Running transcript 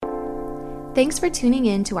Thanks for tuning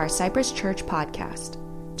in to our Cypress Church podcast.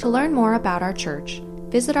 To learn more about our church,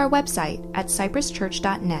 visit our website at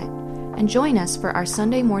cypresschurch.net and join us for our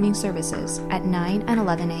Sunday morning services at 9 and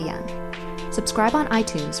 11 a.m. Subscribe on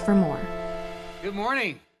iTunes for more. Good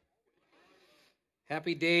morning.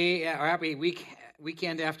 Happy day, or happy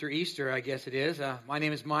weekend after Easter, I guess it is. My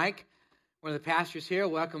name is Mike, one of the pastors here.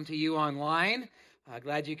 Welcome to you online.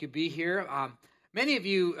 Glad you could be here. Many of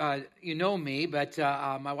you, you know me, but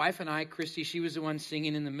my wife and I, Christy, she was the one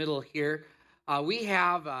singing in the middle here. We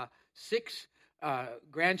have 6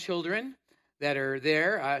 grandchildren that are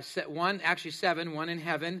there. Actually 7, one in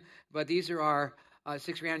heaven, but these are our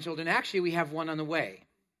 6 grandchildren. Actually, we have one on the way.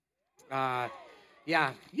 Yeah,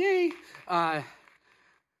 yay!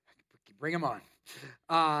 Bring them on.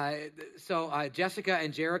 So Jessica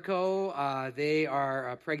and Jericho, they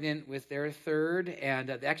are pregnant with their 3rd, and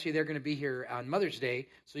actually they're going to be here on Mother's Day,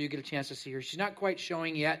 so you get a chance to see her. She's not quite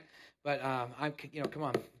showing yet, but come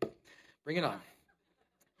on, bring it on.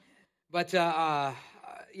 But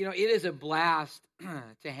it is a blast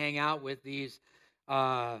to hang out with these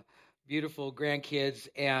beautiful grandkids.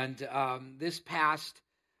 And this past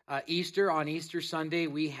Easter, on Easter Sunday,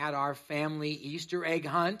 we had our family Easter egg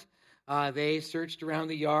hunt. They searched around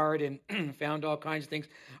the yard and found all kinds of things.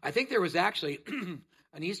 I think there was actually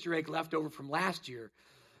an Easter egg left over from last year.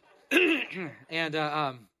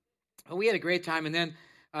 And we had a great time. And then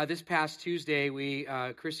this past Tuesday,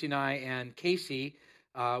 Christy and I and Casey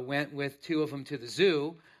went with 2 of them to the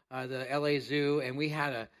zoo, the LA Zoo, and we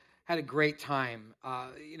had a great time.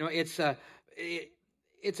 It's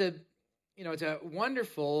a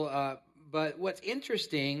wonderful. But what's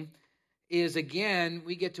interesting is, again,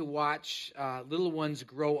 we get to watch little ones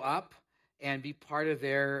grow up and be part of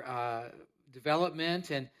their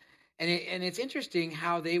development, and it's interesting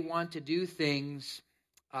how they want to do things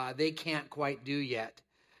they can't quite do yet.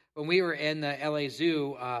 When we were in the LA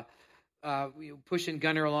Zoo, pushing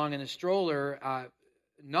Gunner along in a stroller,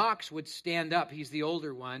 Knox would stand up. He's the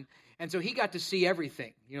older one. And so he got to see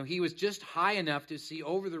everything. He was just high enough to see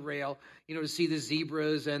over the rail, to see the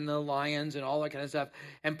zebras and the lions and all that kind of stuff.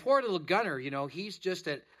 And poor little Gunner, he's just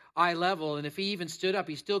at eye level. And if he even stood up,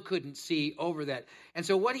 he still couldn't see over that. And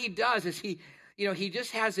so what he does is he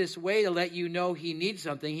just has this way to let you know he needs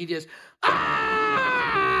something. He just,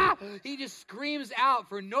 he just screams out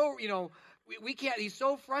for no, we can't, he's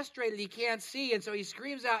so frustrated he can't see. And so he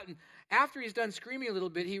screams out, and after he's done screaming a little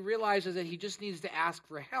bit, he realizes that he just needs to ask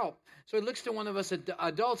for help. So he looks to one of us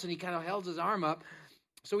adults, and he kind of holds his arm up.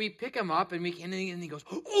 So we pick him up, and he goes,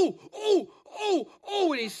 oh,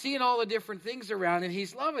 and he's seeing all the different things around, and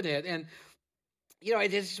he's loving it. And,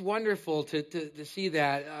 it's wonderful to see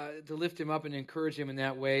that, to lift him up and encourage him in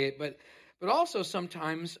that way. But also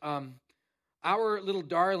sometimes our little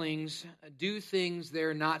darlings do things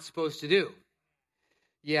they're not supposed to do.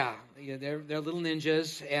 Yeah, they're little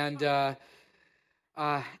ninjas, and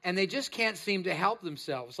they just can't seem to help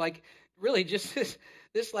themselves. Like, really, just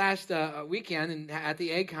this last weekend, and at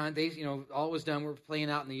the egg hunt, they, all was done. We're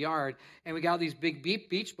playing out in the yard, and we got these big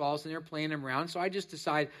beach balls, and they're playing them around. So I just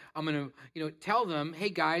decide I'm going to, tell them, hey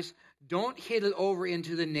guys, don't hit it over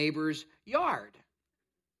into the neighbor's yard.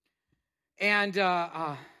 And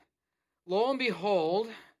lo and behold,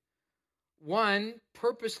 one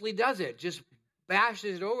purposely does it, just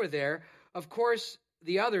bashes it over there. Of course,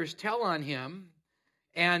 the others tell on him.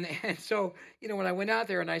 And so, when I went out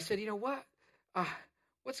there and I said, what?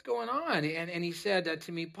 What's going on? And he said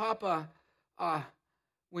to me, Papa,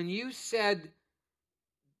 when you said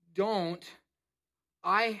don't,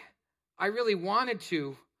 I really wanted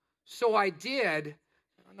to, so I did.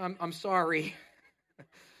 I'm sorry.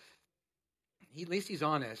 At least he's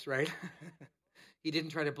honest, right? He didn't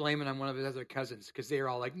try to blame it on one of his other cousins, because they were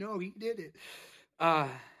all like, no, he did it. I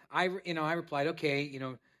replied, okay,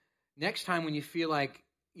 next time when you feel like,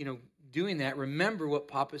 doing that, remember what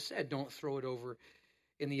Papa said. Don't throw it over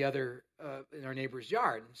in the other, in our neighbor's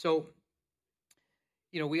yard. So,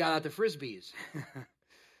 we got out the Frisbees.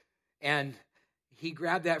 And he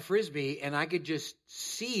grabbed that Frisbee, and I could just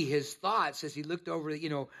see his thoughts as he looked over.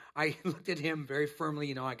 I looked at him very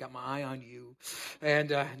firmly, I got my eye on you.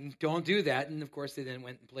 And don't do that. And, of course, they then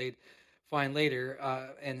went and played fine later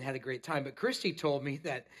and had a great time. But Christy told me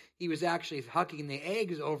that he was actually hucking the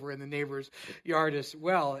eggs over in the neighbor's yard as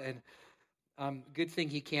well. And good thing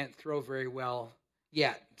he can't throw very well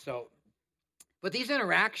yet. But these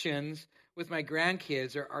interactions with my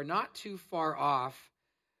grandkids are not too far off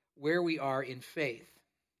where we are in faith.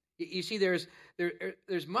 You see, there's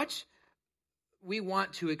much we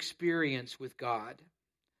want to experience with God,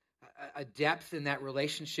 a depth in that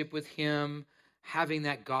relationship with Him, having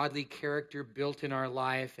that godly character built in our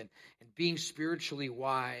life and being spiritually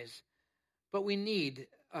wise. But we need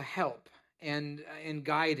a help and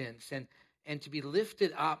guidance and to be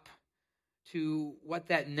lifted up to what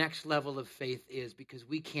that next level of faith is, because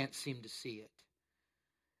we can't seem to see it.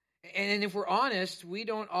 And if we're honest, we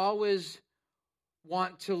don't always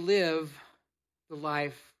want to live the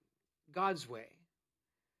life God's way.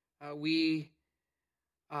 We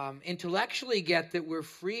intellectually get that we're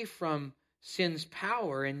free from sin's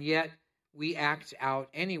power, and yet we act out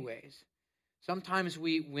anyways. Sometimes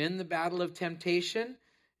we win the battle of temptation,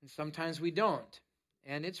 and sometimes we don't.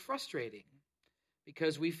 And it's frustrating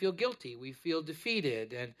because we feel guilty, we feel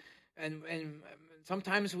defeated, and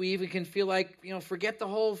sometimes we even can feel like, forget the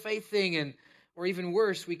whole faith thing, or even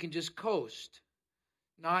worse, we can just coast,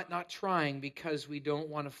 not trying because we don't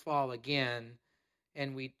want to fall again,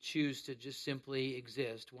 and we choose to just simply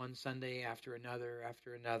exist one Sunday after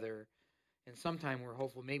another, and sometime we're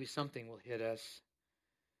hopeful maybe something will hit us.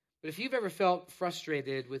 But if you've ever felt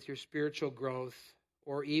frustrated with your spiritual growth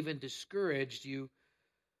or even discouraged, you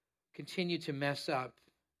continue to mess up,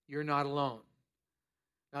 you're not alone.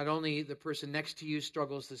 Not only the person next to you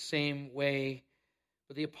struggles the same way,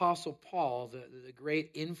 but the Apostle Paul, the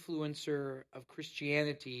great influencer of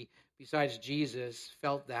Christianity besides Jesus,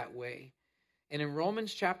 felt that way. And in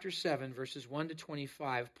Romans chapter 7, verses 1 to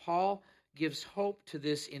 25, Paul gives hope to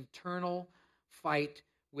this internal fight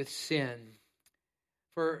with sin.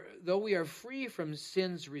 For though we are free from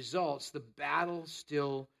sin's results, the battle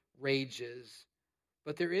still rages.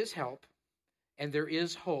 But there is help and there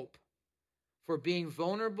is hope. For being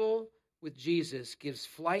vulnerable with Jesus gives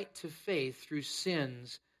flight to faith through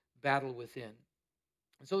sin's battle within.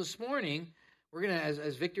 And so this morning, we're going to,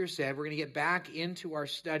 as Victor said, we're going to get back into our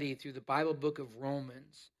study through the Bible book of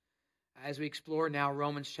Romans as we explore now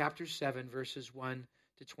Romans chapter 7, verses 1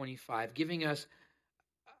 to 25, giving us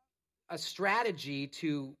a strategy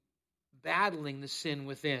to battling the sin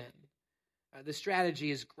within. The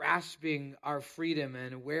strategy is grasping our freedom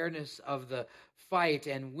and awareness of the fight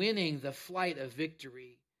and winning the flight of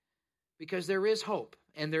victory, because there is hope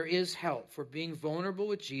and there is help. For being vulnerable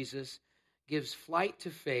with Jesus gives flight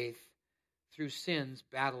to faith through sin's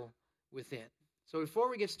battle within. So before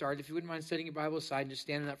we get started, if you wouldn't mind setting your Bible aside and just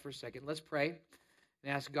standing up for a second, let's pray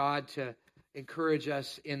and ask God to encourage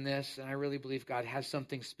us in this. And I really believe God has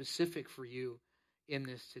something specific for you in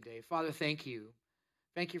this today. Father, thank you.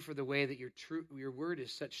 Thank you for the way that your word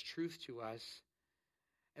is such truth to us.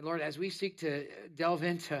 And Lord, as we seek to delve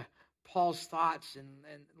into Paul's thoughts, and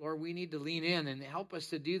Lord, we need to lean in and help us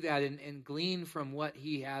to do that and glean from what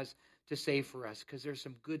he has to say for us, because there's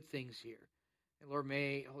some good things here. And Lord,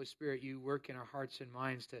 may, Holy Spirit, you work in our hearts and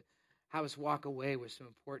minds to have us walk away with some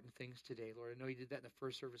important things today. Lord, I know you did that in the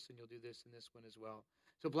first service, and you'll do this in this one as well.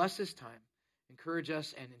 So bless this time. Encourage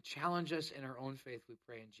us and challenge us in our own faith, we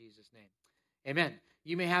pray in Jesus' name. Amen.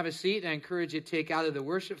 You may have a seat. I encourage you to take out of the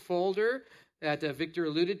worship folder that Victor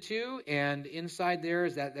alluded to, and inside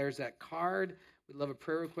there's that card. We'd love a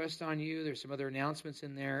prayer request on you. There's some other announcements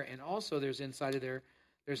in there, and also there's inside of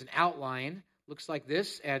there's an outline. Looks like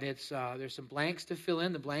this, and it's there's some blanks to fill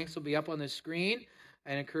in. The blanks will be up on the screen.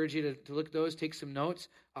 I encourage you to look at those, take some notes.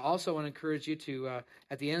 I also want to encourage you to,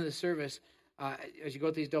 at the end of the service, as you go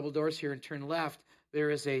through these double doors here and turn left, there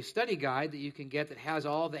is a study guide that you can get that has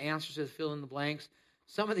all the answers to fill in the blanks,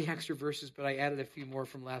 some of the extra verses, but I added a few more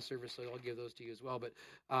from last service, so I'll give those to you as well. But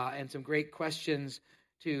and some great questions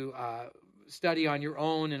to study on your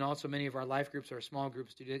own, and also many of our life groups or small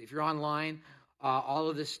groups do that. If you're online, all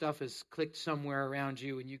of this stuff is clicked somewhere around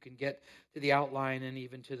you, and you can get to the outline and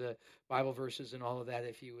even to the Bible verses and all of that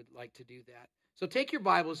if you would like to do that. So take your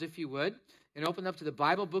Bibles, if you would, and open up to the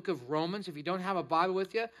Bible book of Romans. If you don't have a Bible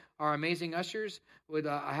with you, our amazing ushers would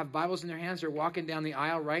have Bibles in their hands. They're walking down the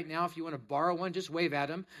aisle right now. If you want to borrow one, just wave at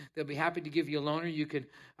them. They'll be happy to give you a loaner. You can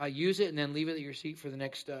use it and then leave it at your seat for the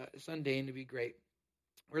next Sunday, and it'll be great.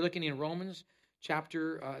 We're looking in Romans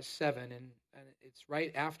chapter 7, and it's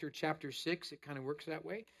right after chapter 6. It kind of works that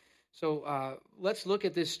way. So let's look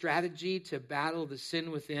at this strategy to battle the sin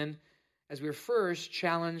within as we're first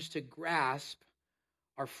challenged to grasp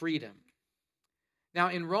our freedom. Now,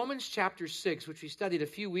 in Romans chapter 6, which we studied a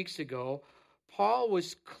few weeks ago, Paul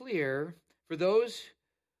was clear for those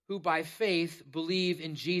who by faith believe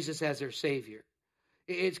in Jesus as their Savior.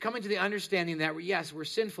 It's coming to the understanding that, yes, we're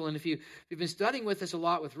sinful. And if you've been studying with us a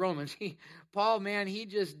lot with Romans, Paul, he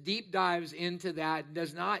just deep dives into that,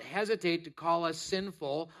 does not hesitate to call us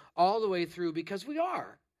sinful all the way through, because we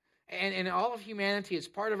are. And in all of humanity, it's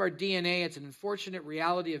part of our DNA. It's an unfortunate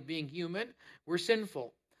reality of being human. We're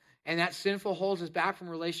sinful. And that sinful holds us back from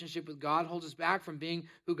relationship with God, holds us back from being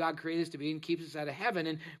who God created us to be, and keeps us out of heaven.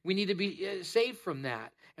 And we need to be saved from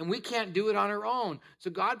that. And we can't do it on our own.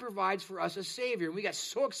 So God provides for us a Savior. And we got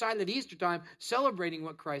so excited at Easter time celebrating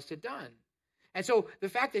what Christ had done. And so the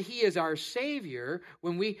fact that he is our Savior,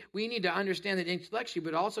 when we need to understand that intellectually,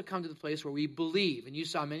 but also come to the place where we believe. And you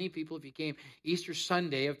saw many people, if you came Easter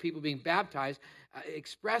Sunday, of people being baptized,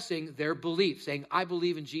 expressing their belief, saying, I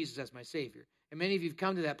believe in Jesus as my Savior. And many of you have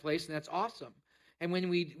come to that place, and that's awesome. And when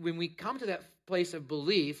we come to that place of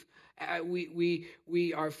belief,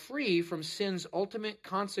 we are free from sin's ultimate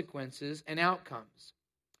consequences and outcomes.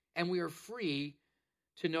 And we are free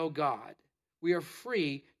to know God. We are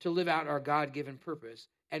free to live out our God-given purpose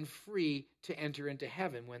and free to enter into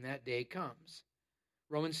heaven when that day comes.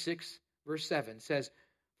 Romans 6, verse 7 says,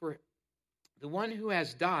 for the one who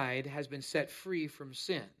has died has been set free from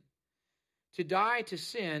sin. To die to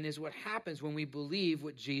sin is what happens when we believe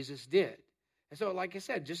what Jesus did. And so, like I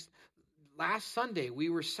said, just last Sunday, we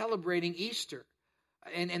were celebrating Easter.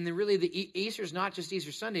 And Easter is not just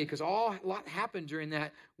Easter Sunday, because a lot happened during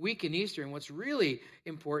that week in Easter. And what's really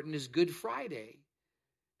important is Good Friday.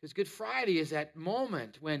 Because Good Friday is that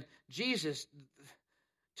moment when Jesus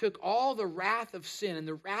took all the wrath of sin and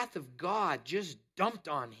the wrath of God just dumped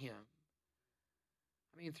on him.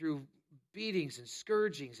 I mean, through beatings and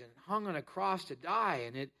scourgings, and hung on a cross to die.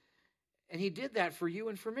 And he did that for you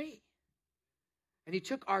and for me. And he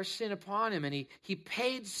took our sin upon him, and he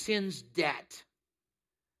paid sin's debt.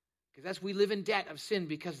 Because we live in debt of sin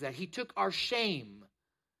because of that. He took our shame,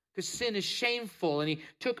 because sin is shameful, and he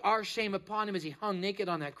took our shame upon him as he hung naked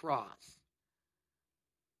on that cross.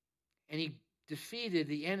 And he defeated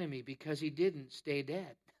the enemy because he didn't stay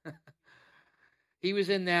dead. He was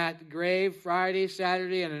in that grave Friday,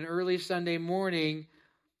 Saturday, and an early Sunday morning.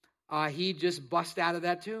 He just bust out of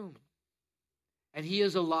that tomb. And he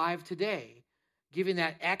is alive today, giving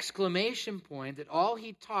that exclamation point that all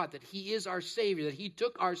he taught, that he is our Savior, that he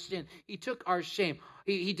took our sin, he took our shame,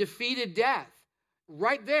 he defeated death.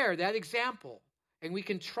 Right there, that example. And we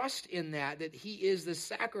can trust in that he is the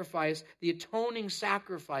sacrifice, the atoning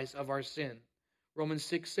sacrifice of our sin. Romans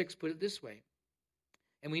 6:6 put it this way.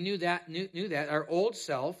 And we knew that our old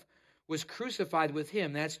self was crucified with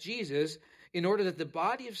him, that's Jesus, in order that the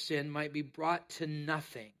body of sin might be brought to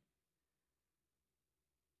nothing,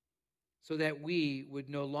 so that we would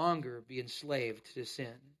no longer be enslaved to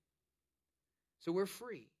sin. So we're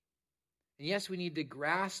free. And yes, we need to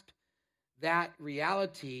grasp that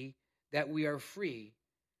reality that we are free.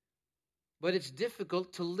 But it's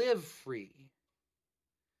difficult to live free.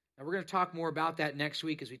 Now, we're going to talk more about that next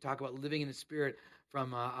week as we talk about living in the Spirit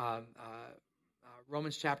from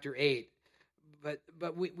Romans chapter 8.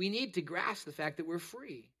 But we need to grasp the fact that we're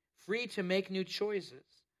free to make new choices.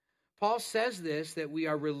 Paul says this, that we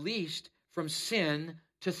are released from sin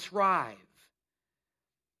to thrive.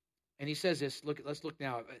 And he says this, let's look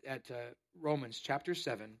now at Romans chapter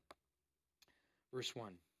 7, verse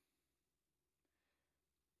 1.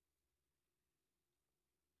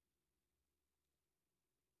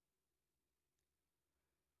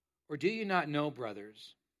 Or do you not know,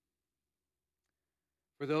 brothers,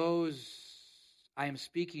 I am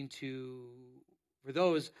speaking to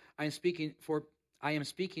those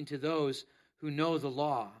who know the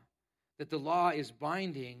law, that the law is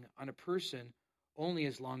binding on a person only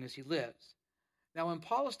as long as he lives. Now, when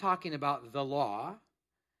Paul is talking about the law,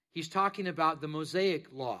 he's talking about the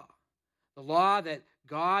Mosaic law, the law that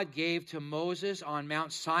God gave to Moses on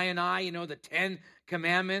Mount Sinai, the 10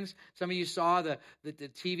 Commandments. Some of you saw the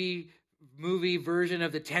TV movie version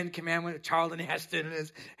of the 10 Commandments of Charlton Heston, and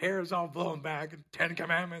his hair is all blown back, and 10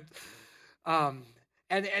 Commandments. God,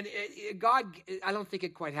 I don't think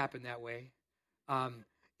it quite happened that way.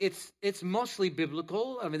 It's mostly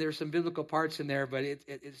biblical. I mean, there's some biblical parts in there, but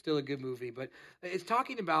it's still a good movie. But it's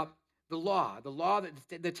talking about the law,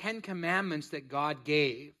 that the 10 Commandments that God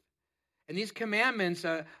gave. And these commandments,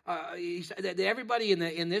 that everybody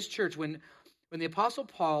in this church, when the Apostle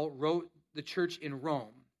Paul wrote the church in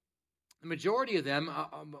Rome, the majority of them,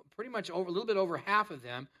 pretty much a little bit over half of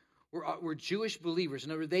them, were Jewish believers.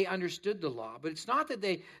 In other words, they understood the law. But it's not that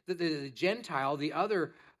the Gentile, the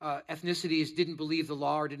other ethnicities, didn't believe the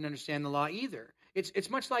law or didn't understand the law either. It's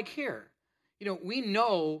much like here. We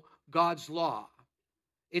know God's law.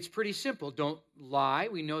 It's pretty simple. Don't lie.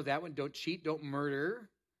 We know that one. Don't cheat. Don't murder.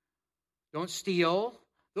 Don't steal.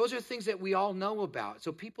 Those are things that we all know about.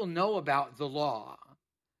 So people know about the law,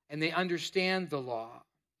 and they understand the law.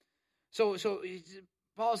 So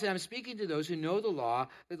Paul said, I'm speaking to those who know the law,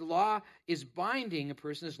 that the law is binding a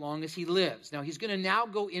person as long as he lives. Now, he's going to now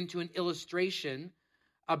go into an illustration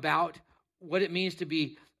about what it means to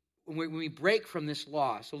be when we break from this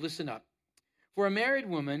law. So listen up. For a married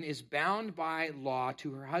woman is bound by law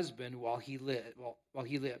to her husband while he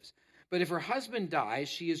lives. But if her husband dies,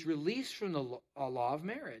 she is released from the law of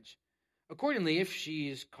marriage. Accordingly, if she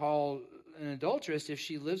is called an adulteress, if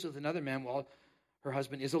she lives with another man while her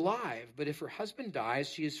husband is alive. But if her husband dies,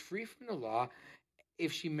 she is free from the law.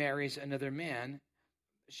 If she marries another man,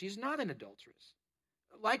 she's not an adulteress.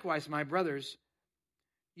 Likewise, my brothers,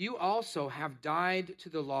 you also have died to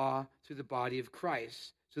the law through the body of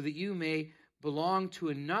Christ, so that you may belong to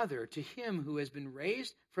another, to him who has been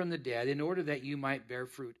raised from the dead, in order that you might bear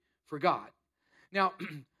fruit for God. Now,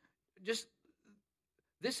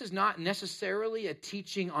 this is not necessarily a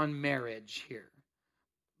teaching on marriage here.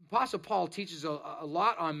 Apostle Paul teaches a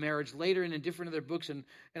lot on marriage later in different other books and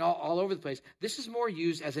all over the place. This is more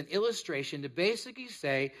used as an illustration to basically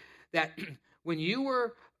say that when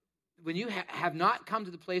you have not come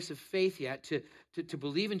to the place of faith yet to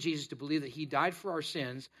believe in Jesus, to believe that he died for our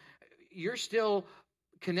sins, you're still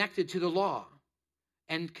connected to the law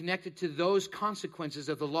and connected to those consequences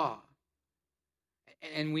of the law.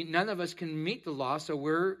 And none of us can meet the law, so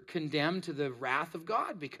we're condemned to the wrath of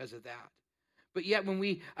God because of that. But yet when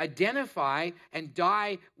we identify and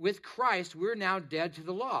die with Christ, we're now dead to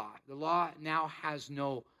the law. The law now has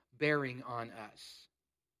no bearing on us.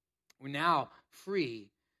 We're now free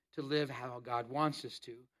to live how God wants us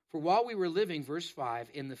to. For while we were living, verse 5,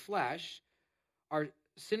 in the flesh, our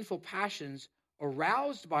sinful passions,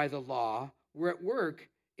 aroused by the law, were at work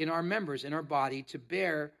in our members, in our body, to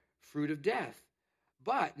bear fruit of death.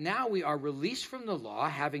 But now we are released from the law,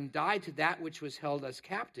 having died to that which was held us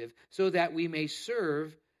captive, so that we may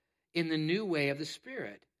serve in the new way of the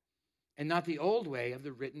Spirit, and not the old way of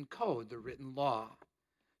the written code, the written law.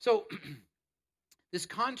 So this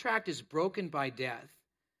contract is broken by death.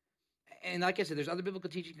 And like I said, there's other biblical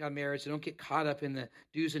teaching on marriage, so don't get caught up in the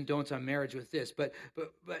do's and don'ts on marriage with this. But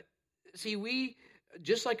see, we,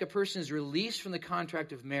 just like a person is released from the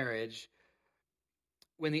contract of marriage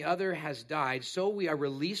when the other has died, so we are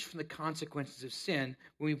released from the consequences of sin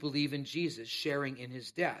when we believe in Jesus, sharing in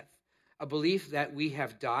his death. A belief that we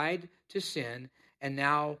have died to sin and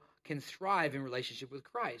now can thrive in relationship with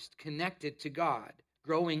Christ, connected to God,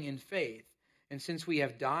 growing in faith. And since we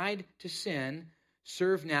have died to sin,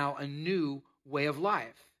 serve now a new way of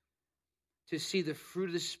life, to see the fruit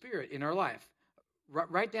of the Spirit in our life.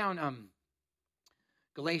 Write down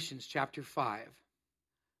Galatians chapter 5.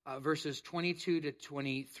 Verses 22 to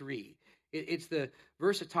 23. It's the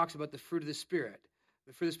verse that talks about the fruit of the Spirit.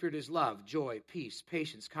 The fruit of the Spirit is love, joy, peace,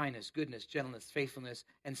 patience, kindness, goodness, gentleness, faithfulness,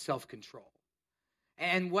 and self-control.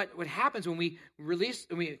 And what happens when we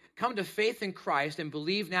come to faith in Christ and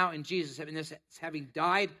believe now in Jesus, having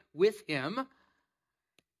died with him,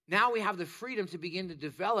 now we have the freedom to begin to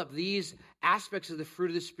develop these aspects of the fruit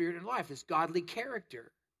of the Spirit in life, this godly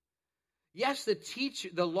character. Yes,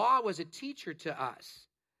 the law was a teacher to us.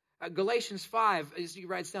 Galatians 5, as he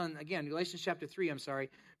writes down again, Galatians chapter 3,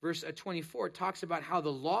 verse 24, talks about how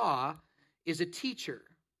the law is a teacher.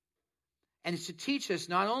 And it's to teach us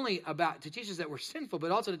not only to teach us that we're sinful,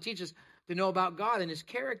 but also to teach us to know about God and his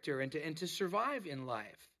character and to survive in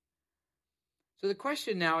life. So the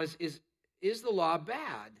question now is the law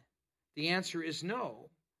bad? The answer is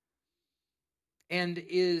no. And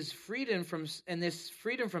this freedom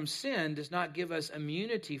from sin does not give us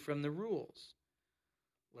immunity from the rules.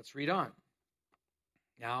 Let's read on.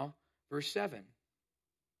 Now, verse 7.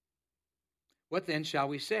 What then shall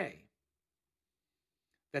we say?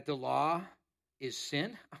 That the law is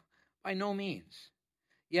sin? By no means.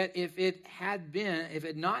 Yet if it had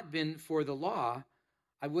not been for the law,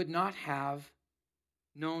 I would not have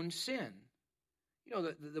known sin. You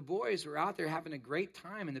know, the boys were out there having a great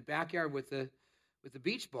time in the backyard with the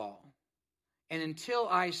beach ball. And until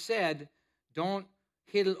I said, don't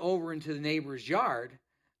hit it over into the neighbor's yard,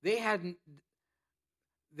 they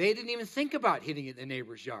didn't even think about hitting it in the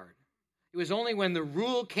neighbor's yard. It was only when the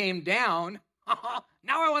rule came down,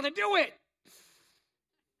 now I want to do it.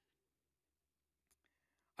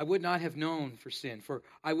 I would not have known for sin, for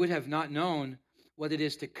I would have not known what it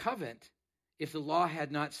is to covet if the law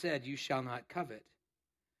had not said, you shall not covet.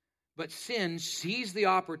 But sin seized the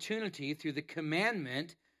opportunity through the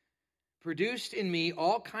commandment, produced in me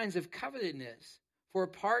all kinds of covetousness. For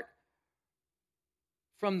apart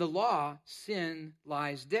from the law, sin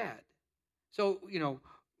lies dead. So,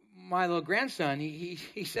 my little grandson, he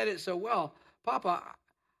said it so well. Papa,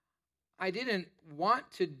 I didn't want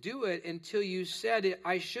to do it until you said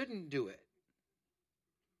I shouldn't do it.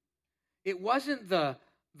 It wasn't the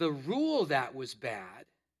rule that was bad.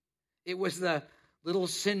 It was the little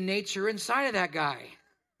sin nature inside of that guy.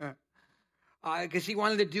 because he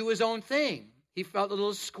wanted to do his own thing. He felt a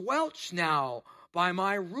little squelched now by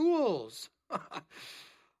my rules.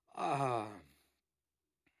 I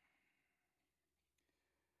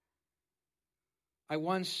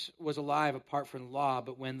once was alive apart from the law,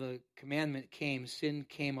 but when the commandment came, sin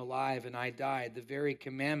came alive and I died. The very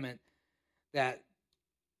commandment that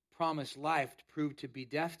promised life proved to be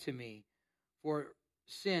death to me. For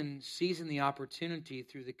sin, seizing the opportunity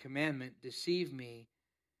through the commandment, deceived me,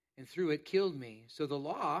 and through it killed me. So the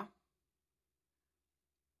law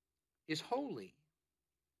is holy.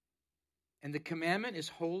 And the commandment is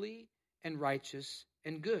holy and righteous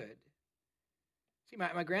and good. See,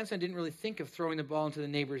 my grandson didn't really think of throwing the ball into the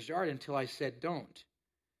neighbor's yard until I said don't.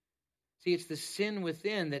 See, it's the sin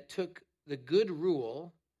within that took the good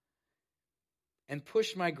rule and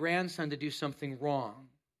pushed my grandson to do something wrong.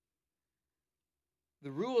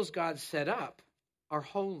 The rules God set up are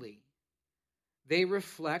holy. They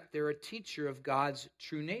reflect, they're a teacher of God's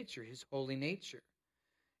true nature, his holy nature.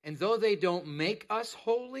 And though they don't make us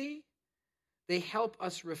holy, they help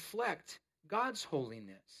us reflect God's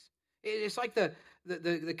holiness. It's like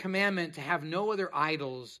the commandment to have no other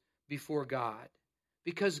idols before God,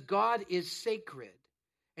 because God is sacred.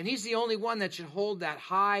 And he's the only one that should hold that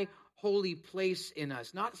high, holy place in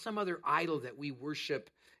us, not some other idol that we worship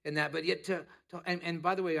and that, but yet and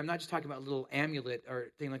by the way, I'm not just talking about a little amulet or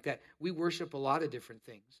thing like that. We worship a lot of different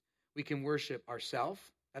things. We can worship ourselves.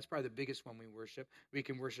 That's probably the biggest one we worship. We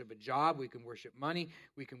can worship a job. We can worship money.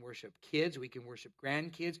 We can worship kids. We can worship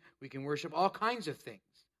grandkids. We can worship all kinds of things.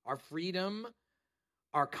 Our freedom,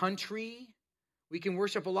 our country. We can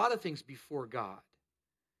worship a lot of things before God.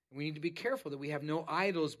 And we need to be careful that we have no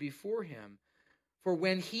idols before him. For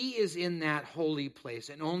when he is in that holy place,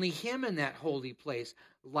 and only him in that holy place,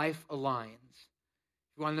 life aligns.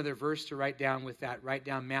 If you want another verse to write down with that, write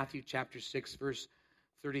down Matthew chapter 6, verse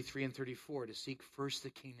 33 and 34, to seek first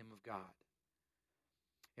the kingdom of God.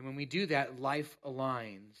 And when we do that, life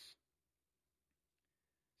aligns.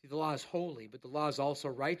 See, the law is holy, but the law is also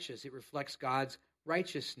righteous. It reflects God's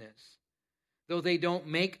righteousness. Though they don't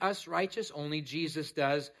make us righteous, only Jesus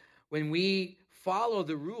does. When we follow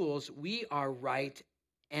the rules, we are right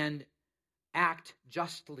and act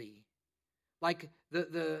justly. Like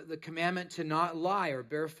the commandment to not lie or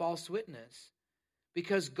bear false witness.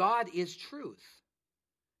 Because God is truth.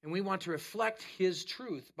 And we want to reflect his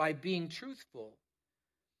truth by being truthful.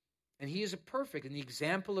 And he is perfect and the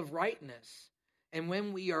example of rightness. And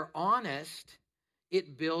when we are honest,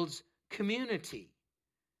 it builds community.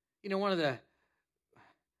 You know, one of the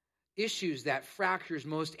issues that fractures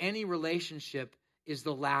most any relationship is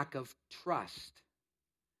the lack of trust.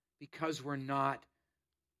 Because we're not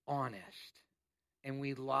honest. And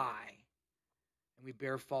we lie. And we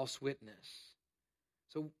bear false witness.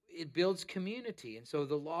 So it builds community. And so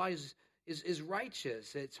the law is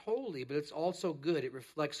righteous. It's holy, but it's also good. It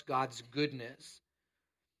reflects God's goodness.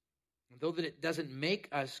 And though that it doesn't make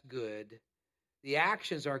us good, the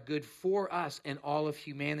actions are good for us and all of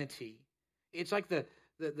humanity. It's like the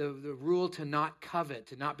rule to not covet,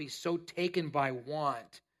 to not be so taken by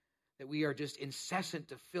want that we are just incessant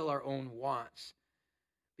to fill our own wants.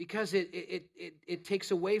 Because it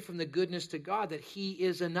takes away from the goodness to God that he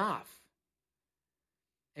is enough.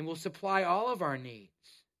 And will supply all of our needs.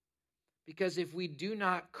 Because if we do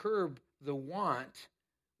not curb the want,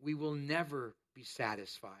 we will never be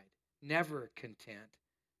satisfied, never content,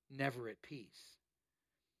 never at peace.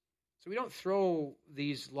 So we don't throw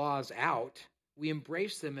these laws out. We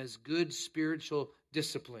embrace them as good spiritual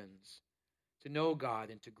disciplines to know God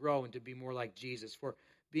and to grow and to be more like Jesus. For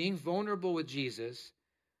being vulnerable with Jesus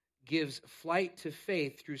gives flight to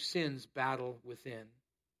faith through sin's battle within.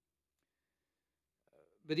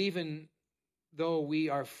 But even though we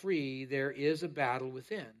are free, there is a battle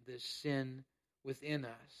within, this sin within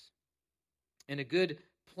us. And a good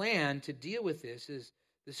plan to deal with this is,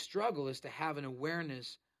 the struggle is to have an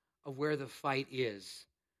awareness of where the fight is.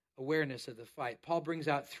 Awareness of the fight. Paul brings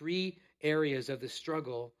out 3 areas of the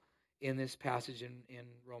struggle in this passage in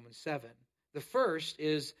Romans 7. The first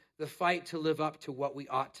is the fight to live up to what we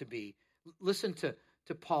ought to be. Listen to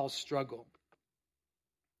Paul's struggle.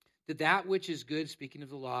 Did that which is good, speaking of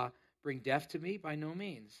the law, bring death to me? By no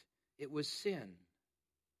means. It was sin,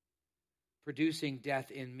 producing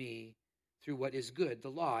death in me through what is good, the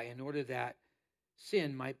law, in order that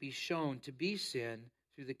sin might be shown to be sin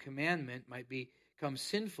through the commandment, might become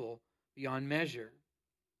sinful beyond measure.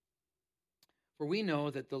 For we know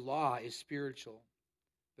that the law is spiritual,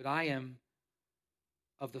 but I am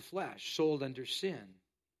of the flesh, sold under sin.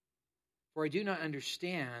 For I do not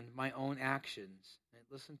understand my own actions. And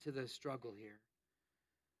listen to the struggle here.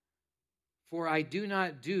 For I do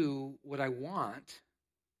not do what I want,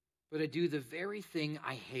 but I do the very thing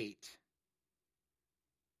I hate.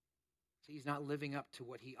 See, he's not living up to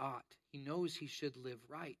what he ought. He knows he should live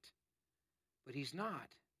right, but he's not.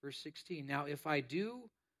 Verse 16, now if I do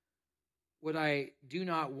what I do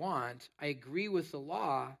not want, I agree with the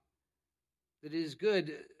law that it is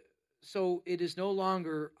good. So it is no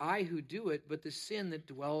longer I who do it, but the sin that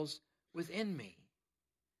dwells within me.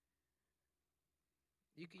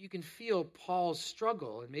 You can feel Paul's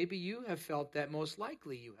struggle, and maybe you have felt that. Most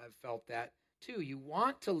likely you have felt that too. You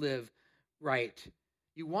want to live right.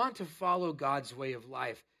 You want to follow God's way of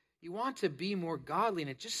life. You want to be more godly,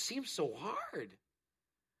 and it just seems so hard.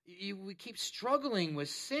 We keep struggling with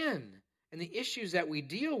sin and the issues that we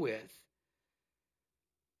deal with.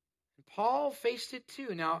 And Paul faced it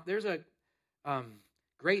too. Now, there's a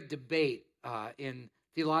great debate in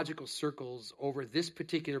theological circles over this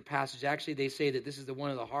particular passage. Actually, they say that this is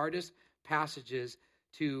one of the hardest passages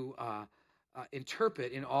to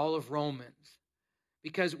interpret in all of Romans,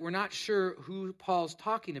 because we're not sure who Paul's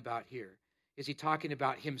talking about here. Is he talking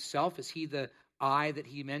about himself? Is he the I that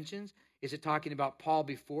he mentions? Is it talking about Paul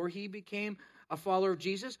before he became a follower of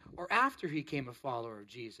Jesus or after he became a follower of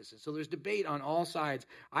Jesus? And so there's debate on all sides.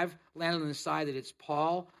 I've landed on the side that it's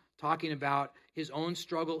Paul talking about his own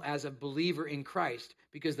struggle as a believer in Christ,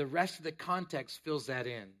 because the rest of the context fills that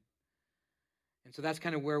in. And so that's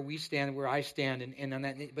kind of where we stand, where I stand, and on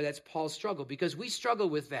that. But that's Paul's struggle, because we struggle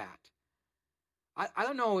with that. I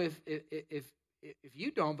don't know if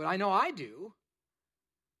you don't, but I know I do.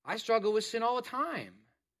 I struggle with sin all the time.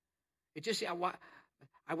 It just I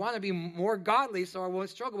want to be more godly, so I won't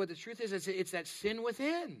struggle. But the truth is, it's that sin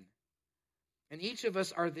within, and each of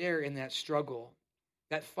us are there in that struggle.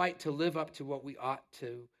 That fight to live up to what we ought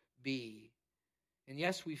to be. And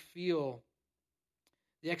yes, we feel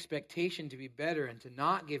the expectation to be better and to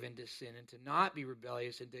not give in to sin and to not be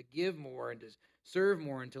rebellious and to give more and to serve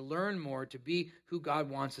more and to learn more, to be who God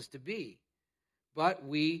wants us to be. But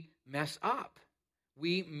we mess up.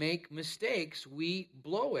 We make mistakes. We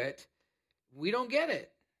blow it. We don't get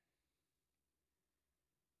it.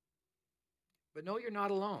 But no, you're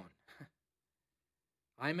not alone.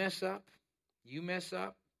 I mess up. You mess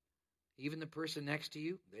up. Even the person next to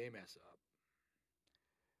you, they mess up.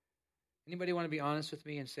 Anybody want to be honest with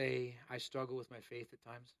me and say, I struggle with my faith at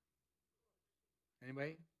times?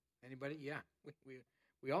 Anybody? Anybody? Yeah,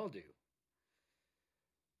 we all do.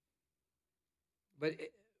 But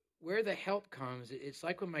where the help comes, it's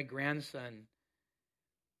like when my grandson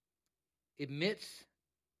admits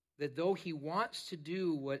that though he wants to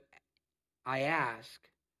do what I ask,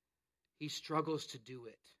 he struggles to do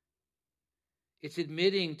it. It's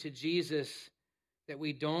admitting to Jesus that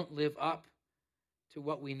we don't live up to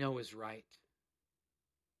what we know is right.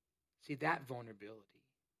 See, that vulnerability.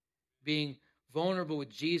 Being vulnerable with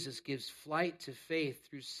Jesus gives flight to faith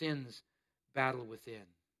through sin's battle within.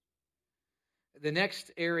 The next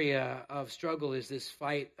area of struggle is this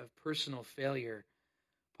fight of personal failure.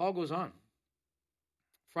 Paul goes on.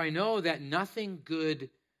 For I know that nothing good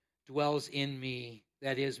dwells in me,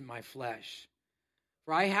 that is my flesh.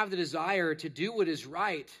 For I have the desire to do what is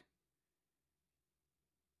right,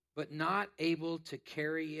 but not able to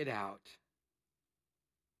carry it out.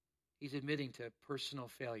 He's admitting to personal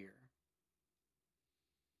failure.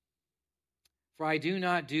 For I do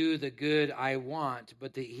not do the good I want,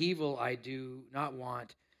 but the evil I do not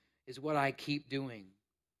want is what I keep doing.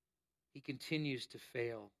 He continues to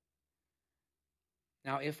fail.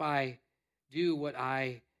 Now, if I do what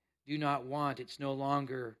I do not want, it's no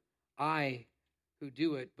longer I who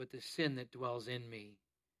do it, but the sin that dwells in me.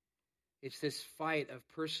 It's this fight of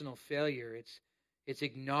personal failure. It's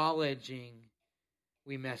acknowledging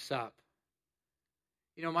we mess up.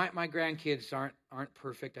 You know, my grandkids aren't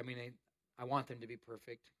perfect. I mean, I want them to be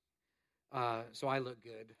perfect, so I look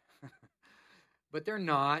good. But they're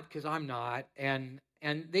not, because I'm not, and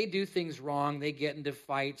they do things wrong. They get into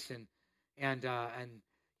fights, and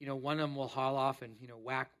you know, one of them will haul off and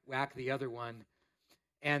whack the other one.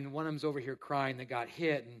 And one of them's over here crying that got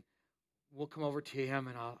hit, and we'll come over to him,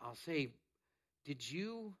 and I'll say, Did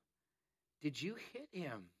you hit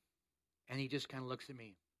him? And he just kind of looks at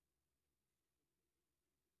me.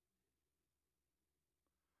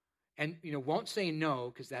 And, won't say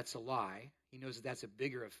no, because that's a lie. He knows that's a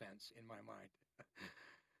bigger offense in my mind.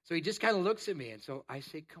 So he just kind of looks at me, and so I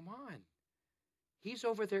say, come on. He's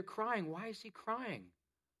over there crying. Why is he crying?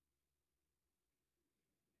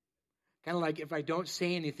 Kind of like, if I don't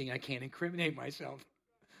say anything, I can't incriminate myself.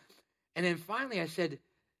 And then finally I said,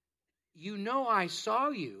 I saw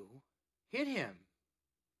you hit him.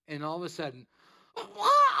 And all of a sudden, I'm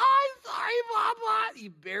sorry, blah, blah. He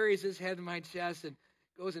buries his head in my chest and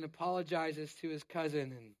goes and apologizes to his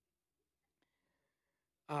cousin.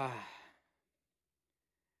 And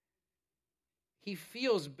he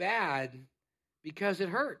feels bad because it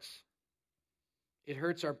hurts. It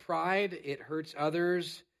hurts our pride. It hurts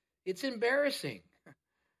others. It's embarrassing.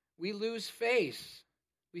 We lose face.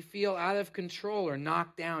 We feel out of control or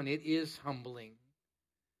knocked down. It is humbling.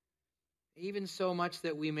 Even so much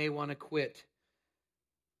that we may want to quit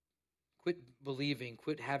believing,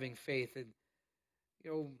 quit having faith. And,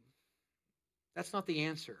 that's not the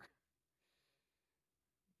answer.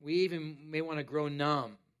 We even may want to grow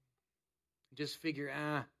numb. Just figure,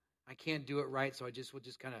 I can't do it right, so we'll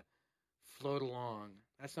just kind of float along.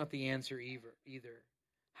 That's not the answer either.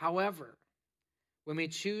 However, when we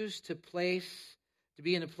choose to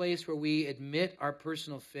be in a place where we admit our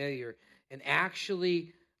personal failure and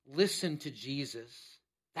actually listen to Jesus,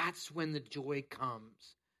 that's when the joy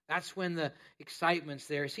comes. That's when the excitement's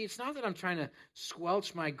there. See, it's not that I'm trying to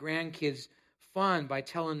squelch my grandkids' fun by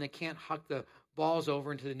telling them they can't huck the balls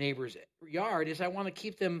over into the neighbor's yard. Is I want to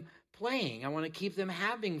keep them playing. I want to keep them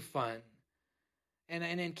having fun, and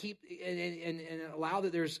allow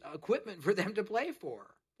that there's equipment for them to play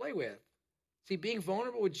with. See, being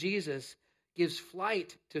vulnerable with Jesus gives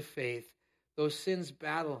flight to faith. Through sin's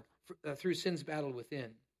battle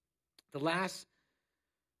within. The last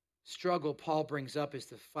struggle Paul brings up is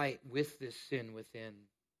the fight with this sin within.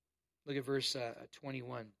 Look at verse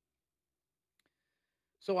 21.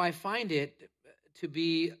 So I find it to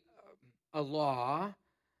be a law,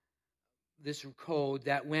 this code,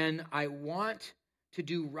 that when I want to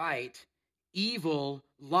do right, evil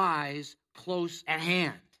lies close at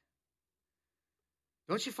hand.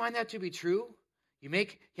 Don't you find that to be true? You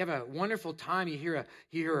have a wonderful time. You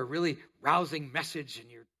hear a really rousing message,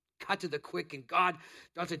 and you're cut to the quick, and God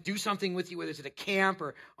wants to do something with you, whether it's at a camp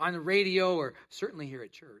or on the radio or certainly here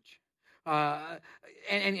at church.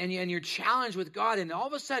 And you're challenged with God, and all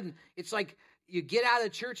of a sudden it's like you get out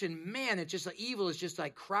of church, and man, it's just like evil is just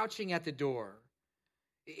like crouching at the door.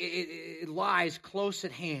 It lies close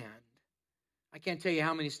at hand. I can't tell you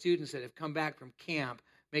how many students that have come back from camp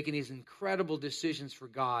making these incredible decisions for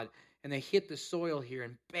God, and they hit the soil here,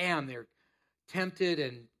 and bam, they're tempted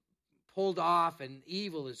and pulled off, and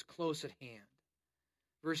evil is close at hand.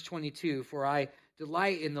 Verse 22, for I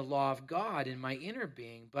delight in the law of God in my inner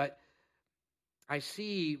being, but I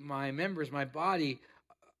see my members, my body,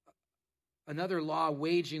 another law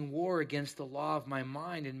waging war against the law of my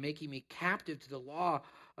mind and making me captive to the law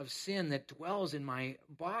of sin that dwells in my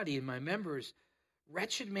body and my members.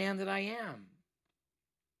 Wretched man that I am,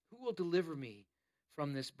 who will deliver me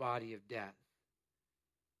from this body of death?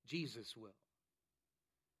 Jesus will.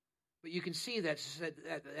 But you can see that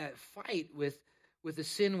fight with the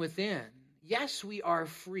sin within. Yes, we are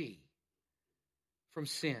free from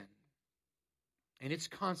sin and its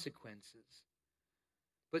consequences.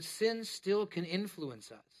 But sin still can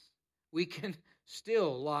influence us. We can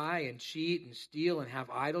still lie and cheat and steal and have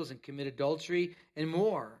idols and commit adultery and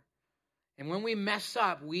more. And when we mess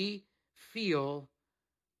up, we feel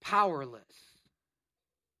powerless.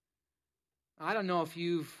 I don't know if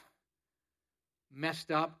you've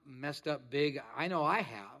messed up big. I know I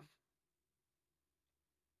have.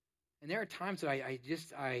 And there are times that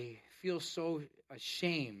I feel so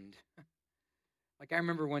ashamed. Like I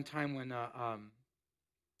remember one time when I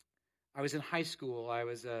was in high school. I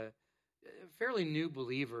was a fairly new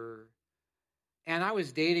believer, and I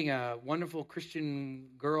was dating a wonderful Christian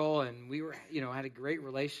girl, and we were, had a great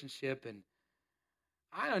relationship. And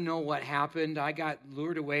I don't know what happened. I got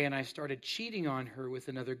lured away, and I started cheating on her with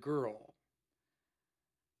another girl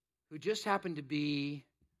who just happened to be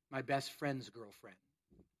my best friend's girlfriend.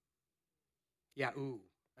 Yeah,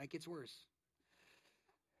 that gets worse.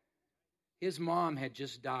 His mom had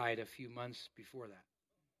just died a few months before that.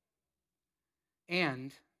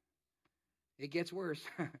 And it gets worse.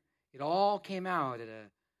 It all came out at a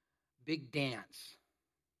big dance.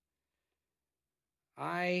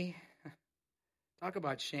 I talk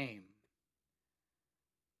about shame.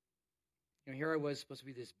 Here I was supposed to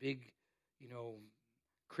be this big,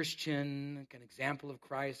 Christian, an example of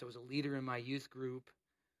Christ. I was a leader in my youth group.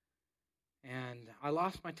 And I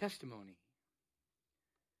lost my testimony.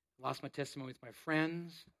 I lost my testimony with my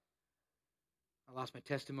friends. I lost my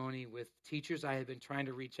testimony with teachers I had been trying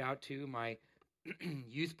to reach out to. My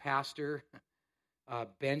youth pastor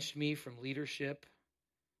benched me from leadership.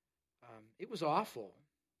 It was awful.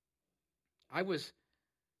 I was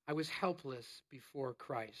helpless before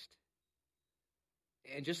Christ.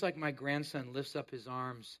 And just like my grandson lifts up his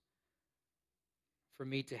arms for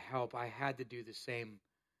me to help, I had to do the same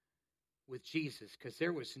with Jesus because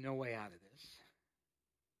there was no way out of this.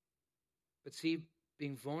 But see,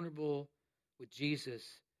 being vulnerable with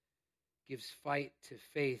Jesus gives fight to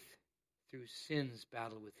faith through sin's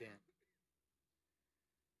battle within.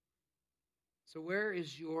 So where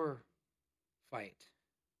is your fight?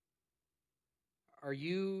 Are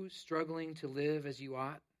you struggling to live as you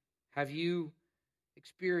ought? Have you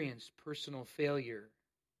experienced personal failure?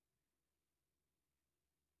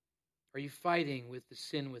 Are you fighting with the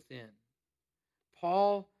sin within?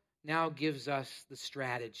 Paul now gives us the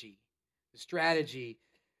strategy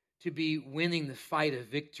to be winning the fight of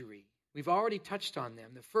victory. We've already touched on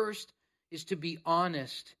them. The first is to be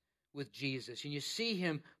honest with Jesus. And you see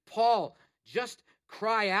him, Paul, just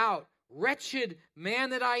cry out, "Wretched man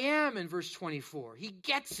that I am," in verse 24. He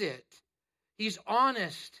gets it. He's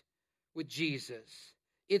honest with Jesus.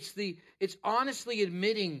 It's honestly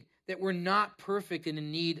admitting that we're not perfect and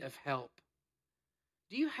in need of help.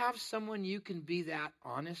 Do you have someone you can be that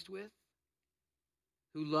honest with?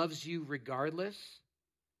 Who loves you regardless?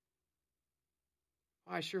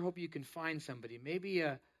 Oh, I sure hope you can find somebody, maybe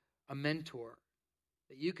a mentor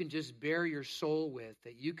that you can just bare your soul with,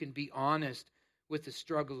 that you can be honest with the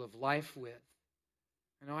struggle of life with.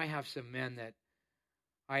 I know I have some men that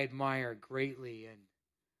I admire greatly, and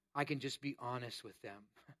I can just be honest with them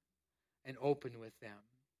and open with them.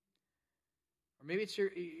 Or maybe it's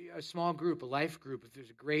a small group, a life group, if there's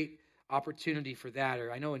a great opportunity for that.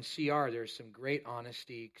 Or I know in CR there's some great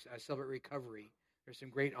honesty, Celebrate Recovery. There's some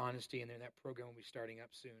great honesty in there. That program will be starting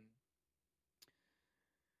up soon.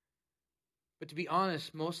 But to be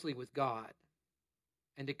honest mostly with God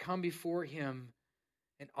and to come before him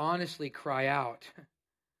and honestly cry out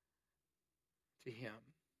to him.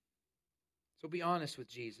 So be honest with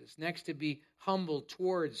Jesus. Next, to be humble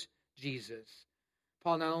towards Jesus.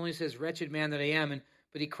 Paul not only says, "Wretched man that I am,"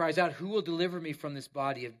 but he cries out, "Who will deliver me from this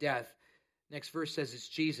body of death?" Next verse says it's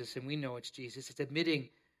Jesus, and we know it's Jesus. It's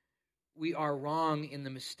admitting we are wrong in the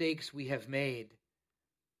mistakes we have made.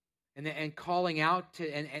 And calling out to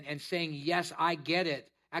and saying, "Yes, I get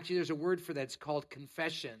it." Actually, there's a word for that. It's called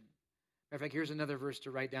confession. Matter of fact, here's another verse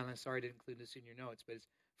to write down. I'm sorry I didn't include this in your notes, but it's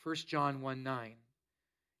 1 John 1:9.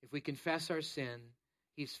 If we confess our sin,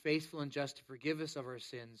 he's faithful and just to forgive us of our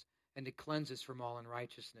sins and to cleanse us from all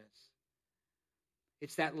unrighteousness.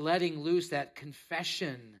 It's that letting loose, that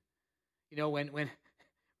confession. You know, when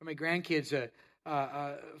my grandkids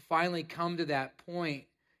finally come to that point,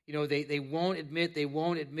 you know, they won't admit,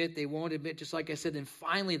 just like I said, and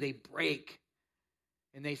finally they break.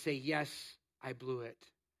 And they say, "Yes, I blew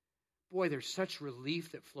it." Boy, there's such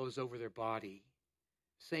relief that flows over their body.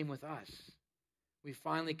 Same with us. We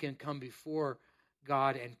finally can come before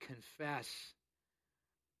God and confess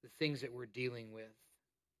the things that we're dealing with.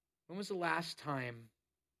 When was the last time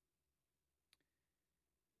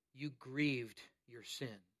you grieved your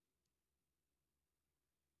sin?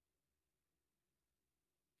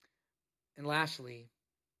 And lastly,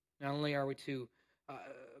 not only are we to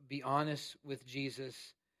be honest with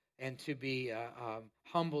Jesus and to be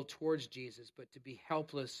humble towards Jesus, but to be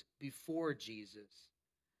helpless before Jesus.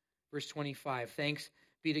 Verse 25, "Thanks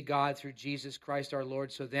be to God through Jesus Christ our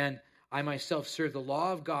Lord. So then I myself serve the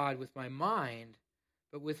law of God with my mind,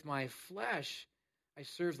 but with my flesh I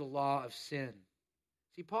serve the law of sin."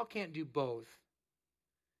 See, Paul can't do both.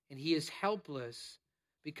 And he is helpless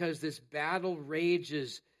because this battle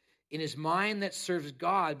rages in his mind that serves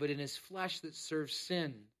God, but in his flesh that serves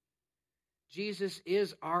sin. Jesus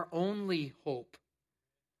is our only hope.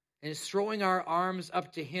 And is throwing our arms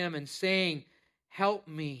up to him and saying, "Help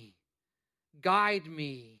me. Guide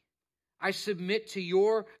me. I submit to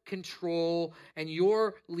your control and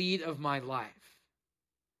your lead of my life."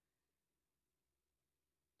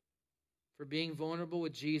 For being vulnerable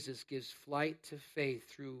with Jesus gives flight to faith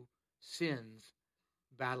through sin's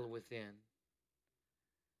battle within.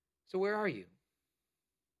 So where are you?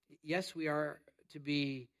 Yes, we are to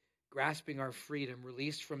be grasping our freedom,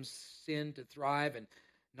 released from sin to thrive and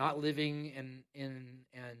not living in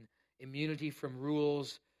immunity from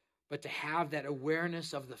rules, but to have that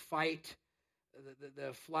awareness of the fight,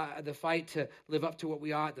 the fight to live up to what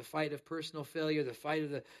we ought, the fight of personal failure, the fight of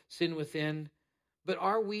the sin within. But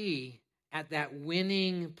are we at that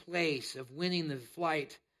winning place of winning the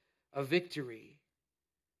flight of victory?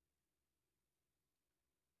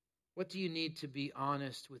 What do you need to be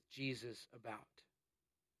honest with Jesus about?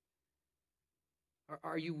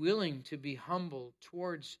 Are you willing to be humble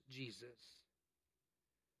towards Jesus?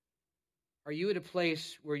 Are you at a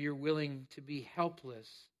place where you're willing to be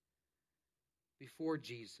helpless before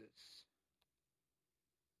Jesus?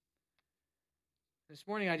 This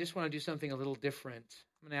morning, I just want to do something a little different.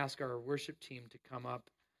 I'm going to ask our worship team to come up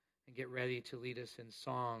and get ready to lead us in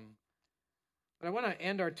song. But I want to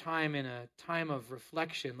end our time in a time of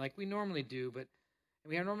reflection like we normally do, but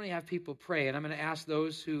we normally have people pray, and I'm going to ask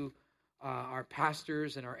those who are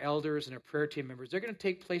pastors and our elders and our prayer team members, they're going to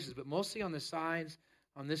take places, but mostly on the sides,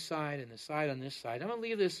 on this side and the side on this side. I'm going to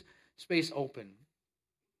leave this space open.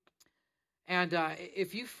 And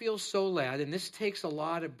if you feel so led, and this takes a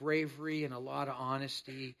lot of bravery and a lot of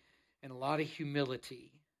honesty and a lot of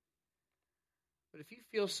humility, but if you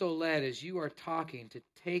feel so led as you are talking to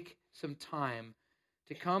take some time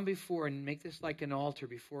to come before and make this like an altar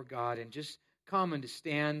before God and just come and to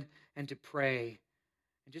stand and to pray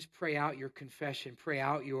and just pray out your confession, pray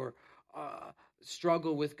out your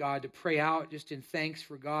struggle with God, to pray out just in thanks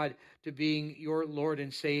for God to being your Lord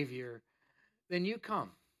and Savior, then you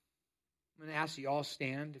come. I'm going to ask you all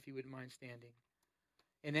stand, if you wouldn't mind standing.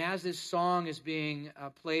 And as this song is being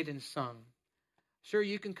played and sung, sure,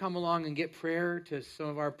 you can come along and get prayer to some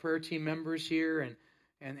of our prayer team members here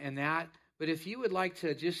and that. But if you would like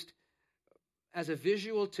to just, as a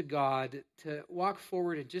visual to God, to walk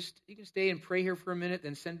forward and just, you can stay and pray here for a minute,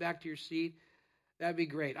 then send back to your seat, that'd be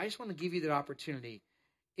great. I just want to give you that opportunity.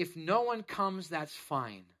 If no one comes, that's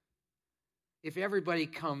fine. If everybody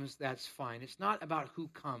comes, that's fine. It's not about who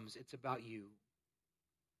comes, it's about you.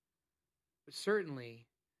 But certainly,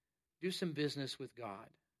 do some business with God.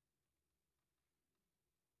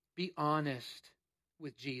 Be honest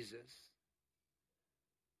with Jesus.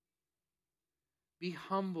 Be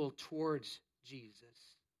humble towards Jesus.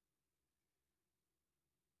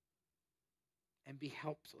 And be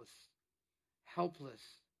helpless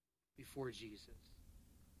before Jesus.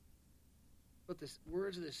 Let the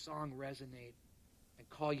words of this song resonate and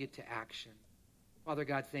call you to action. Father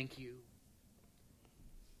God, thank you.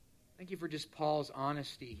 Thank you for just Paul's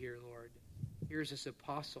honesty here, Lord. Here's this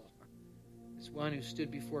apostle, this one who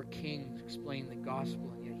stood before kings, explained the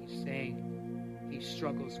gospel, and yet he's saying he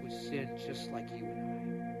struggles with sin just like you and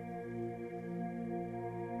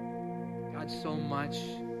I. God, so much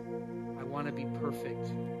I want to be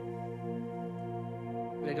perfect,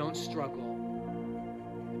 but I don't struggle.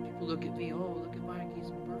 And people look at me, oh, look at Mike, he's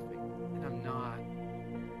perfect, and I'm not.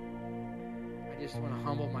 I just want to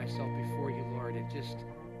humble myself before you, Lord, and just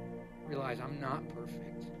realize I'm not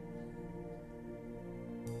perfect.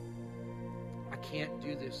 I can't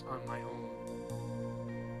do this on my own.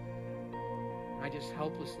 I just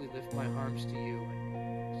helplessly lift my arms to you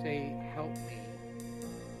and say, help me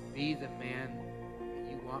be the man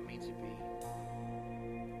that you want me to be.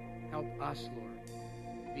 Help us, Lord,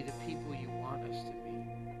 be the people you want us to be.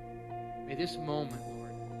 May this moment,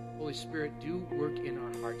 Lord, Holy Spirit, do work in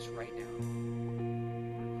our hearts right now.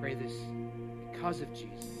 I pray this because of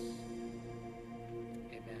Jesus.